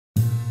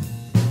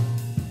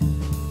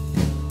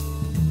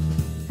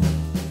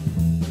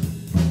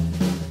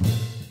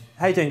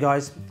How you doing,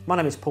 guys? My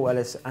name is Paul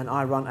Ellis and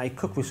I run a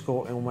cookery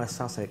school in West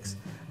Sussex.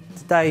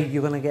 Today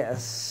you're going to get a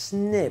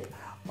snip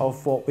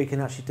of what we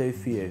can actually do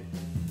for you.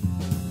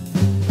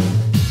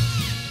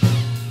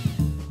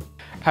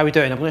 How are we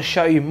doing? I'm going to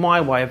show you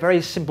my way, a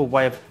very simple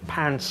way of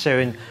pan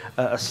searing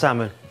a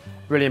salmon.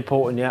 Really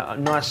important, yeah. A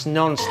nice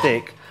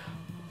non-stick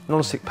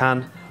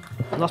pan,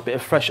 a nice bit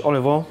of fresh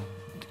olive oil.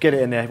 Get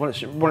it in there. You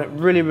want it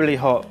really, really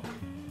hot.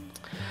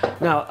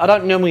 Now, I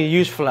don't normally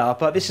use flour,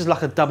 but this is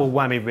like a double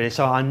whammy really,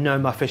 so I know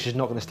my fish is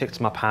not going to stick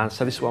to my pan,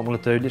 so this is what I'm going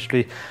to do.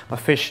 Literally, my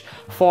fish,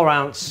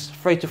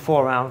 3 to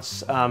 4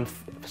 ounce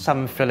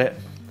salmon fillet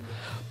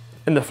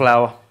in the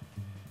flour,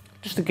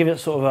 just to give it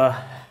sort of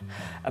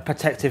a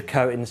protective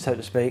coating, so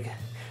to speak.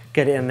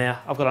 Get it in there.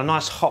 I've got a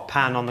nice hot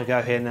pan on the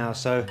go here now,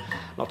 so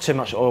not too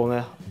much oil in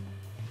there.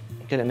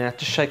 Get it in there,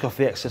 just shake off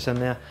the excess in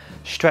there.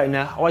 Straight in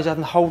there, always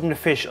holding the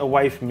fish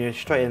away from you,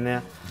 straight in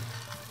there.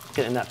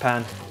 Get it in that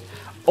pan.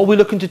 All we're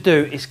looking to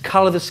do is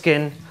colour the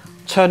skin,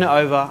 turn it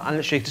over and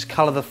literally just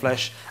colour the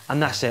flesh,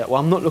 and that's it. Well,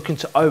 I'm not looking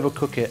to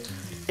overcook it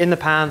in the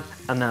pan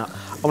and out.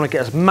 I want to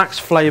get as max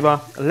flavour,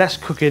 less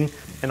cooking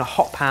in a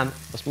hot pan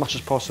as much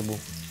as possible.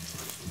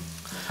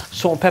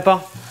 Salt and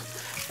pepper,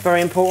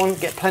 very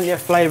important. Get plenty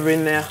of flavour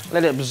in there,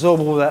 let it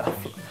absorb all that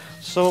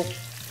salt.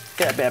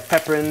 Get a bit of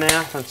pepper in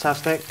there,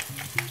 fantastic.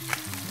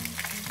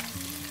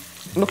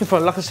 I'm looking for,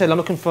 like I said, I'm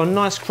looking for a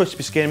nice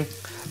crispy skin,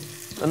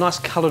 a nice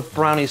coloured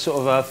browny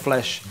sort of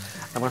flesh.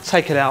 I'm going to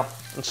take it out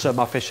and serve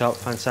my fish up,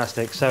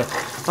 fantastic. So,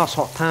 nice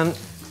hot pan.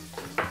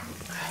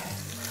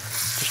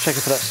 Just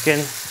checking for that skin,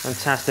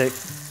 fantastic.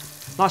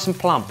 Nice and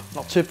plump,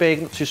 not too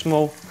big, not too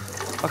small.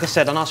 Like I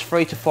said, a nice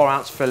 3 to 4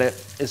 ounce fillet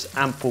is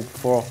ample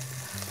for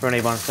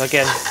anyone. So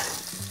again,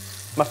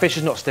 my fish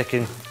is not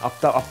sticking.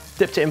 I've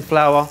dipped it in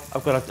flour.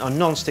 I've got a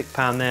non-stick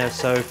pan there,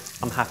 so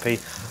I'm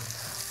happy.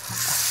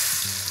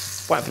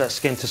 Waiting for that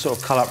skin to sort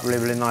of colour up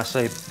really, really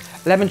nicely.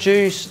 Lemon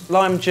juice,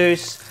 lime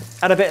juice,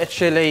 add a bit of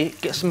chilli,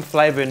 get some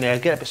flavour in there,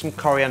 get a bit some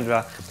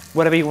coriander,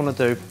 whatever you want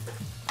to do,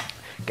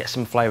 get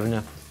some flavour in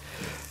there.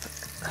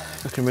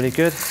 Looking really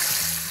good.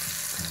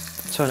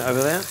 Turn it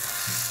over there.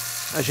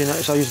 As you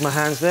notice, I use my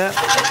hands there.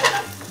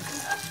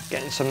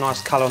 Getting some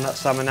nice colour on that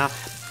salmon now.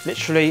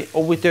 Literally,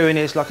 all we're doing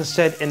is, like I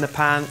said, in the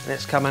pan, and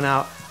it's coming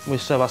out, and we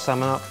serve our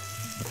salmon up.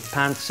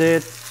 Pan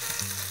seared.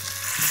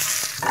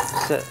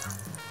 That's it.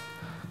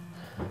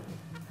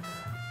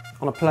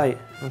 On a plate,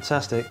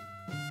 fantastic.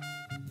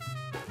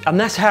 And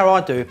that's how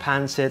I do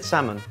pan seared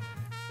salmon.